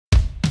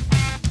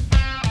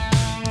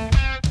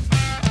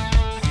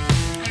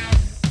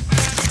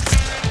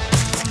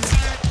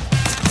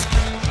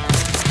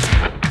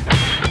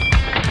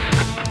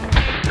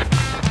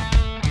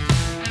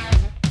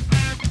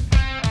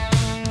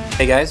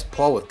Hey guys,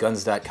 Paul with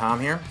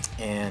guns.com here,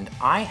 and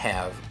I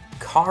have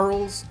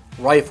Carl's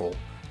rifle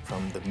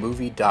from the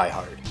movie Die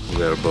Hard.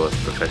 We are both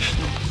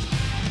professionals.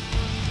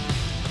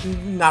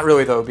 Not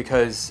really though,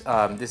 because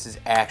this is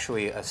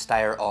actually a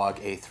Steyr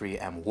AUG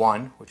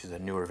A3M1, which is a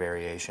newer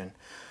variation.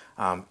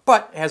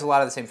 But it has a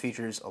lot of the same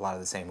features, a lot of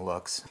the same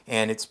looks,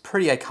 and it's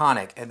pretty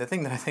iconic. And the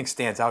thing that I think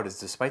stands out is,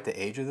 despite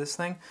the age of this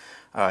thing,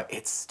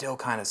 it's still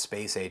kind of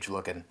space age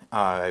looking.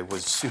 I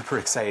was super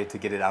excited to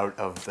get it out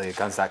of the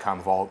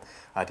guns.com vault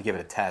to give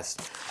it a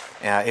test.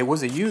 It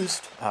was a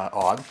used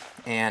AUG,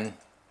 and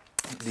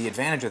the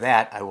advantage of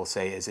that, I will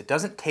say, is it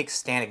doesn't take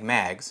standing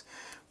mags,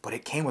 but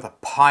it came with a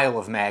pile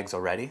of mags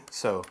already.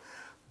 So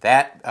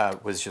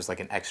that was just like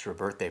an extra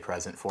birthday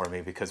present for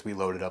me, because we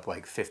loaded up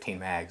like 15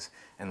 mags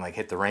and like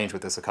hit the range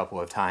with this a couple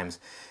of times.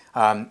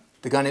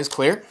 The gun is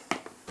clear.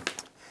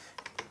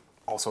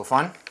 Also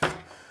fun.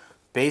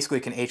 Basically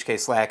can HK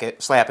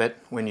slap it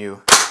when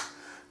you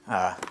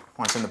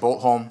want to send the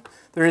bolt home.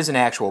 There is an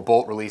actual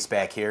bolt release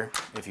back here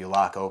if you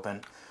lock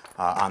open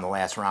on the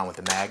last round with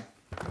the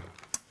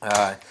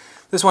mag.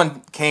 This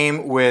one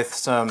came with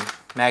some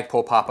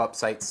Magpul pop-up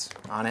sights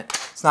on it.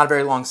 It's not a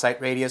very long sight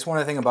radius. One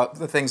of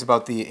the things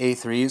about the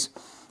A3s,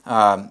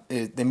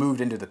 they moved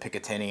into the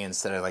Picatinny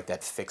instead of like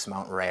that fixed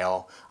mount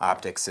rail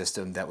optic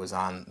system that was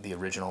on the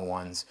original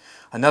ones.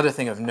 Another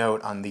thing of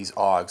note on these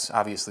AUGs,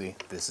 obviously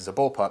this is a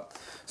bullpup,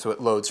 so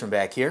it loads from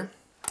back here.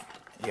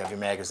 You have your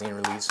magazine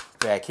release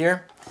back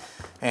here,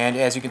 and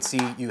as you can see,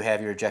 you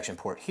have your ejection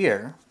port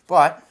here,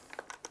 but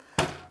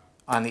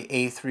on the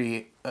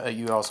A3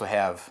 you also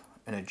have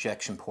an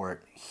ejection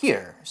port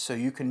here, so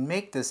you can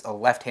make this a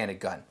left-handed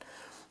gun.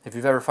 If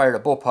you've ever fired a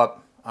bullpup,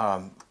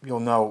 you'll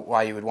know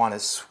why you would want to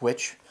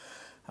switch,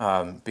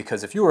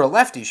 because if you were a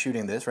lefty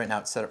shooting this, right now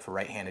it's set up for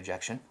right-hand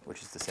ejection,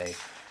 which is to say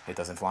it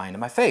doesn't fly into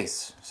my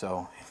face.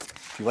 So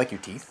if you like your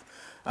teeth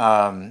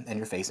and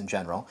your face in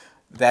general,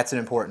 that's an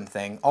important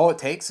thing. All it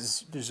takes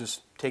is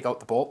just take out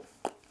the bolt,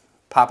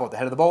 pop out the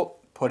head of the bolt,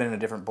 put in a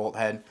different bolt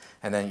head,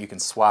 and then you can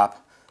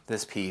swap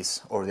this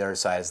piece over the other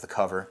side as the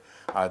cover.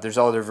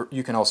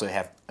 You can also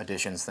have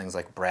additions, things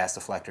like brass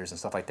deflectors and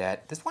stuff like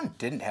that. This one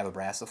didn't have a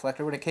brass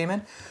deflector when it came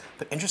in,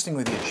 but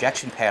interestingly, the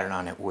ejection pattern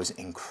on it was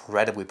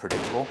incredibly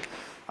predictable.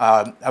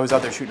 I was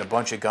out there shooting a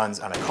bunch of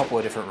guns on a couple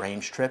of different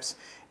range trips,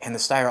 and the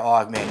Steyr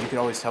AUG, man, you could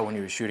always tell when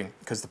you were shooting,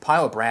 because the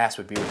pile of brass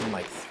would be within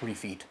like 3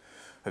 feet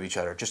of each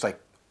other. Just like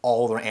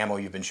all the ammo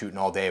you've been shooting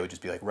all day would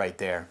just be like right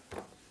there.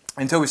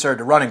 Until we started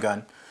to run and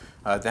gun,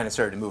 then it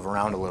started to move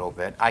around a little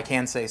bit. I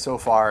can say so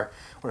far,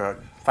 we're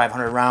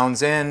 500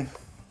 rounds in.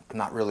 I'm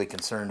not really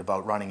concerned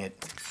about running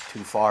it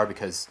too far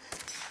because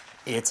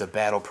it's a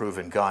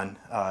battle-proven gun.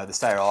 The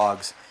Steyr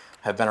AUGs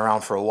have been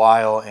around for a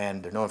while,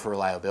 and they're known for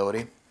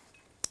reliability.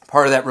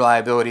 Part of that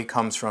reliability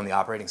comes from the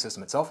operating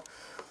system itself.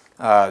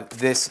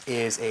 This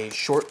is a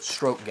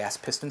short-stroke gas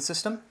piston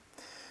system,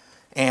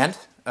 and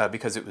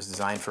because it was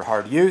designed for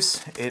hard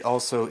use, it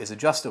also is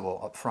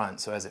adjustable up front.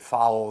 So as it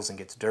fouls and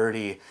gets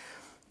dirty,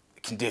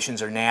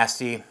 conditions are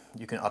nasty,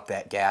 you can up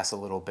that gas a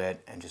little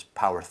bit and just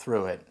power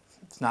through it.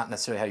 It's not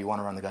necessarily how you want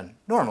to run the gun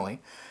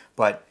normally,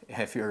 but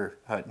if you're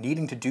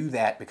needing to do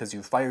that because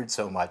you've fired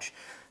so much,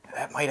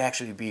 that might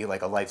actually be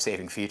like a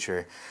life-saving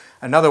feature.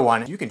 Another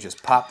one, you can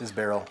just pop this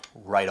barrel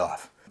right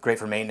off. Great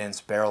for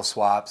maintenance, barrel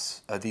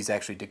swaps. These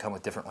actually did come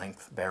with different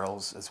length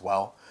barrels as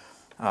well.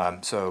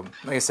 So,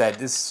 like I said,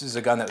 this is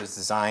a gun that was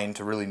designed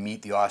to really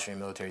meet the Austrian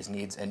military's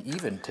needs, and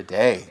even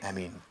today, I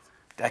mean,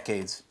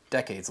 decades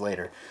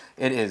later,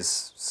 it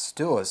is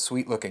still a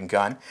sweet-looking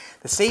gun.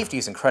 The safety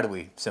is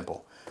incredibly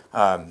simple.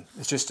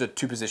 It's just a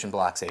 2-position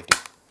block safety.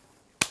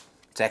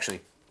 It's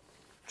actually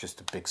just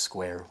a big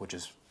square, which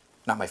is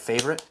not my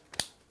favorite.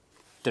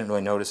 Didn't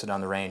really notice it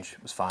on the range.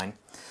 It was fine.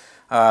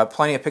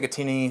 Plenty of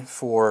Picatinny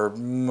for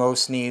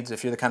most needs.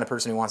 If you're the kind of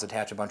person who wants to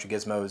attach a bunch of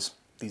gizmos,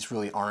 these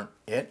really aren't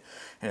it.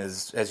 And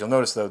as you'll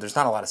notice, though, there's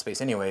not a lot of space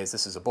anyways.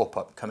 This is a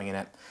bullpup coming in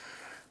at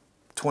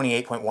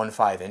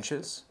 28.15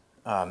 inches.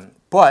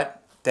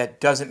 But that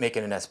doesn't make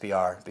it an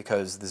SBR,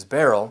 because this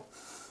barrel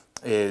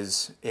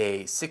is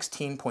a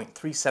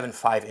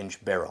 16.375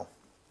 inch barrel.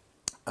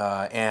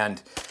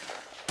 And,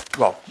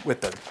 well,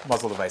 with the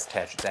muzzle device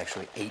attached, it's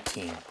actually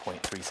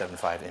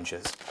 18.375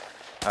 inches.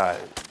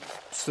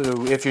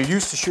 So if you're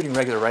used to shooting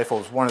regular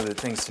rifles, one of the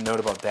things to note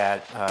about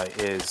that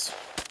is,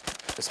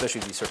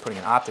 especially if you start putting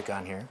an optic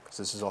on here, because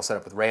this is all set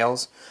up with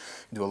rails,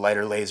 you do a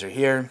lighter laser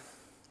here,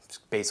 which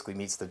basically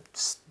meets the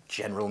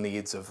general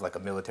needs of like a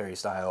military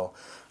style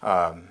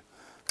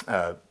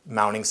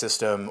mounting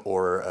system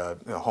or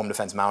home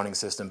defense mounting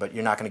system, but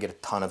you're not going to get a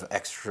ton of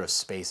extra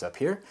space up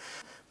here.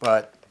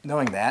 But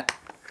knowing that,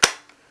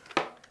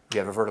 you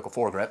have a vertical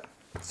foregrip,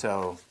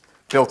 so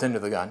built into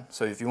the gun.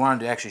 So if you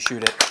wanted to actually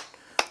shoot it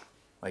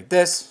like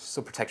this,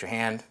 still protect your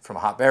hand from a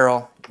hot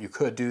barrel, you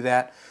could do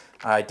that.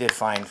 I did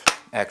find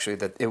actually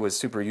that it was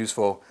super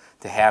useful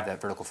to have that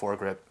vertical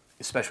foregrip,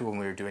 especially when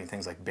we were doing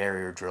things like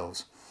barrier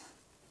drills.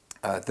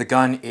 The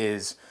gun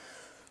is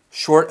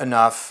short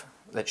enough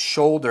that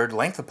shouldered,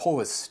 length of pull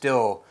is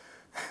still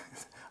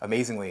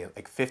amazingly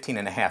like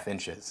 15.5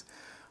 inches.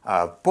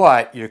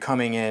 but you're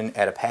coming in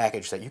at a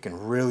package that you can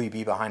really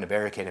be behind a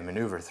barricade and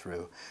maneuver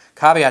through.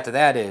 Caveat to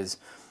that is,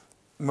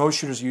 most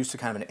shooters are used to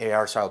kind of an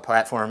AR style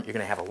platform. You're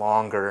going to have a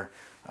longer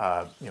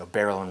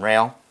barrel and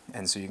rail,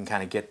 and so you can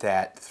kind of get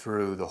that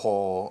through the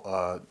whole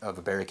of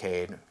a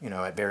barricade,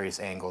 at various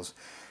angles,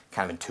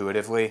 kind of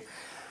intuitively.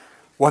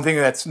 One thing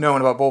that's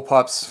known about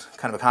bullpups,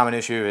 kind of a common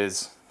issue,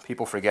 is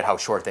people forget how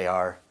short they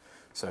are.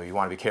 So you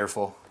want to be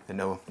careful to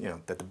know,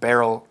 that the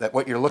barrel, that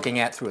what you're looking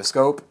at through a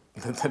scope,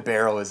 the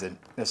barrel isn't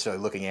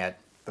necessarily looking at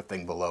the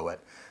thing below it,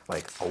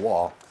 like a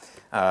wall.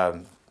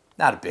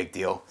 Not a big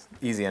deal,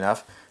 easy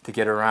enough to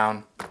get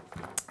around.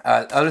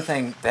 Other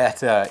thing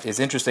that is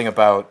interesting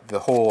about the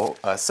whole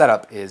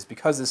setup is,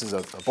 because this is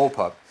a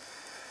bullpup,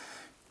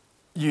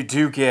 you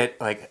do get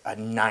like a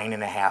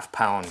 9.5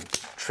 pound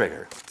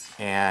trigger,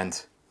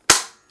 and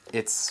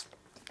it's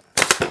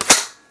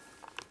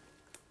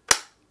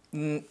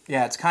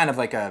kind of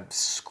like a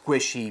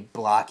squishy,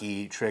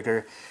 blocky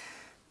trigger.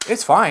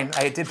 It's fine.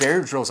 I did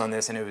barrier drills on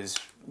this, and it was,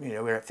 we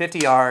were at 50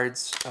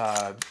 yards,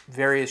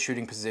 various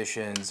shooting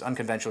positions,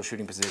 unconventional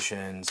shooting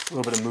positions, a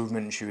little bit of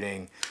movement and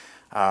shooting,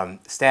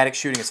 static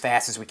shooting as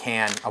fast as we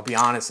can. I'll be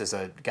honest, as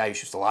a guy who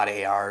shoots a lot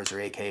of ARs or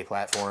AK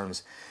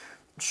platforms,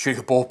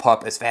 shooting a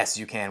bullpup as fast as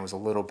you can was a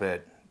little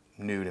bit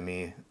new to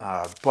me,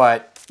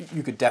 but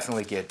you could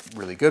definitely get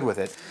really good with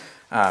it.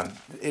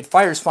 It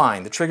fires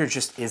fine. The trigger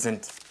just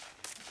isn't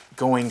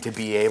going to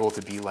be able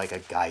to be like a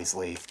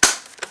Geisley.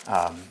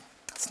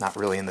 It's not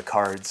really in the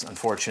cards,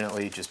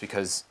 unfortunately, just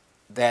because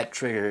that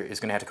trigger is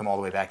going to have to come all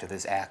the way back to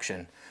this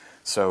action.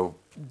 So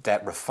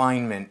that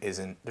refinement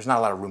there's not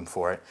a lot of room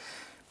for it.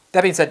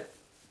 That being said,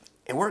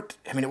 it worked.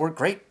 I mean, it worked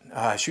great.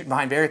 Shooting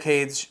behind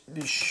barricades,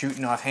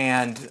 shooting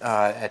offhand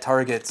at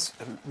targets,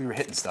 we were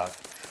hitting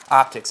stuff.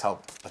 Optics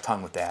helped a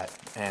ton with that.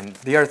 And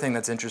the other thing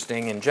that's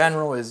interesting in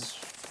general is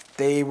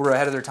they were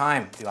ahead of their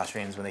time, the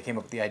Australians, when they came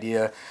up with the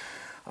idea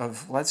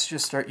of, let's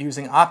just start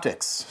using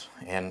optics.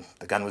 And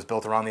the gun was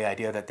built around the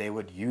idea that they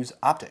would use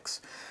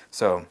optics.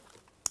 So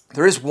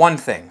there is one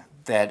thing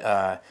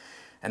that,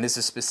 and this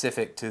is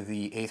specific to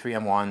the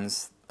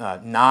A3M1s,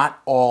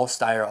 not all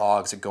Steyr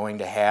AUGs are going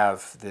to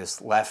have this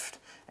left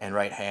and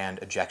right hand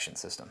ejection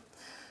system.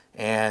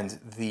 And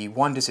the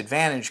one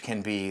disadvantage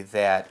can be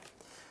that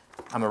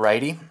I'm a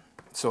righty,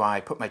 so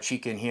I put my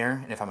cheek in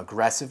here, and if I'm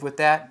aggressive with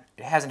that,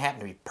 it hasn't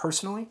happened to me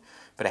personally,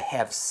 but I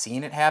have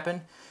seen it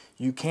happen.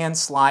 You can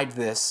slide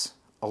this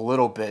a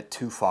little bit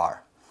too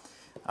far.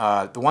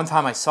 The one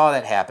time I saw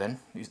that happen,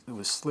 it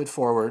was slid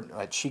forward,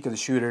 cheek of the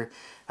shooter,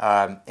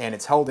 and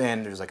it's held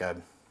in. There's like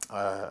a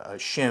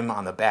shim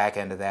on the back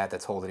end of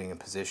that's holding it in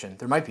position.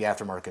 There might be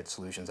aftermarket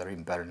solutions that are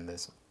even better than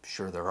this. I'm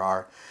sure there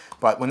are.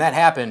 But when that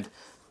happened,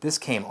 this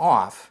came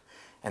off,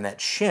 and that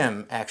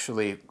shim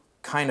actually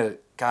kind of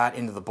got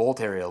into the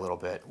bolt area a little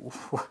bit.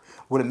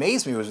 What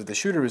amazed me was what the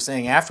shooter was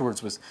saying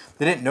afterwards was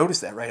they didn't notice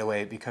that right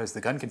away because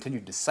the gun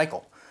continued to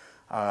cycle,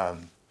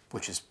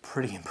 which is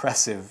pretty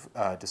impressive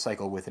to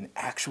cycle with an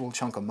actual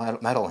chunk of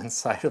metal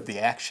inside of the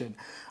action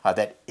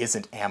that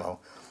isn't ammo.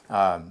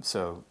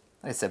 So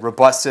like I said,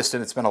 robust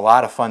system. It's been a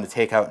lot of fun to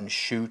take out and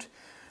shoot.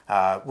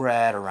 We're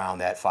at around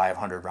that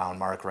 500 round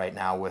mark right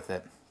now with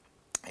it.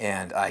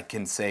 And I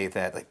can say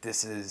that, like,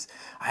 this is,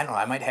 I don't know,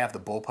 I might have the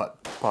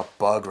bullpup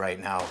bug right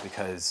now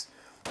because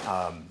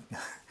I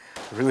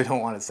really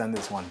don't want to send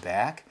this one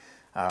back,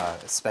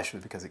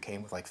 especially because it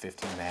came with like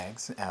 15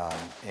 mags.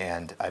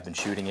 And I've been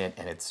shooting it,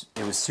 and it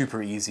was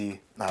super easy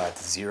to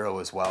zero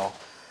as well.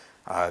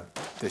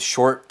 The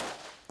short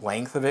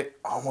length of it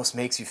almost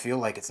makes you feel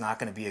like it's not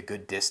going to be a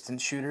good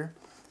distance shooter.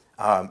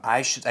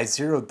 I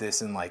zeroed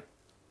this in like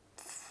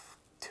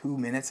 2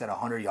 minutes at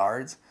 100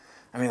 yards.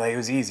 I mean, like, it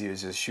was easy. It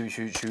was just shoot,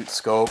 shoot, shoot,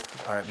 scope,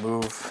 all right,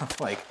 move,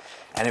 like,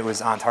 and it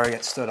was on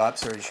target, stood up,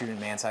 started shooting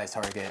man-sized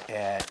target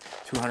at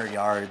 200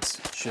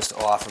 yards just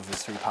off of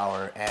this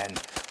 3-power,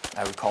 and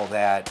I would call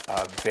that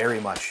very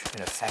much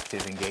an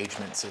effective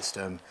engagement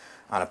system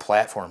on a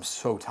platform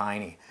so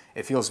tiny.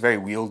 It feels very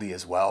wieldy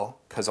as well,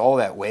 because all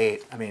that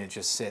weight, I mean, it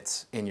just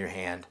sits in your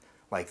hand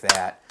like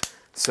that.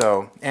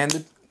 So, and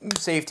the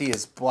safety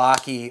is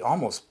blocky,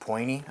 almost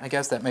pointy. I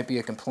guess that might be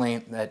a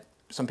complaint that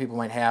some people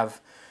might have.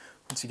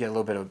 Once you get a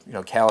little bit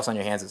of callus on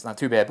your hands, it's not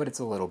too bad, but it's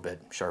a little bit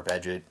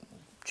sharp-edged,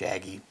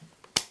 jaggy,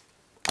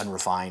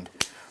 unrefined.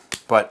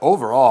 But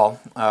overall,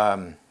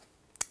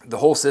 the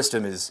whole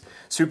system is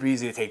super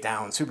easy to take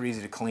down, super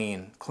easy to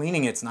clean.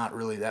 Cleaning it's not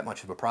really that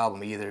much of a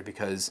problem either,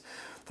 because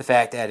the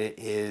fact that it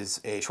is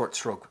a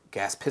short-stroke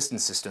gas piston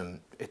system,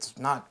 it's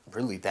not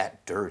really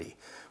that dirty.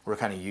 We're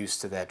kind of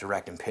used to that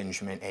direct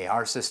impingement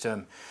AR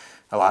system.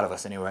 A lot of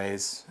us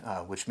anyways,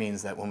 which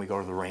means that when we go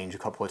to the range a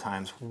couple of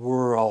times,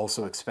 we're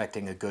also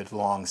expecting a good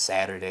long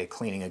Saturday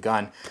cleaning a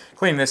gun.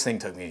 Cleaning this thing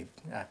took me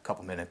a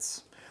couple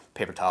minutes.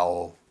 Paper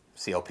towel,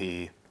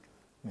 CLP,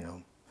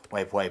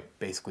 wipe,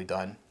 basically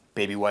done.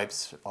 Baby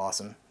wipes,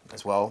 awesome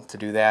as well to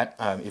do that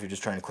if you're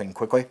just trying to clean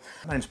quickly.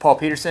 My name's Paul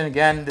Peterson.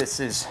 Again,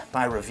 this is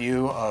my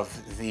review of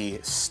the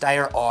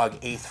Steyr AUG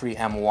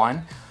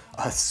A3M1.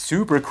 A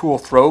super cool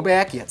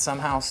throwback, yet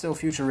somehow still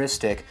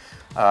futuristic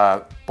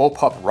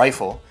bullpup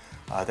rifle.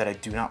 that I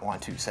do not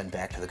want to send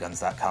back to the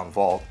guns.com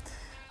vault.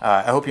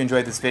 I hope you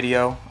enjoyed this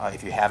video.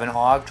 If you have an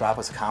AUG, drop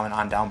us a comment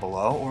on down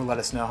below or let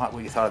us know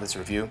what you thought of this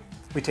review.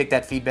 We take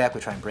that feedback, we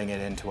try and bring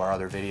it into our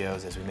other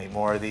videos as we make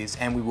more of these,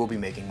 and we will be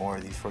making more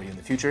of these for you in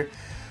the future.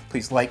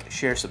 Please like,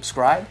 share,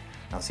 subscribe,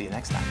 and I'll see you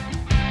next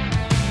time.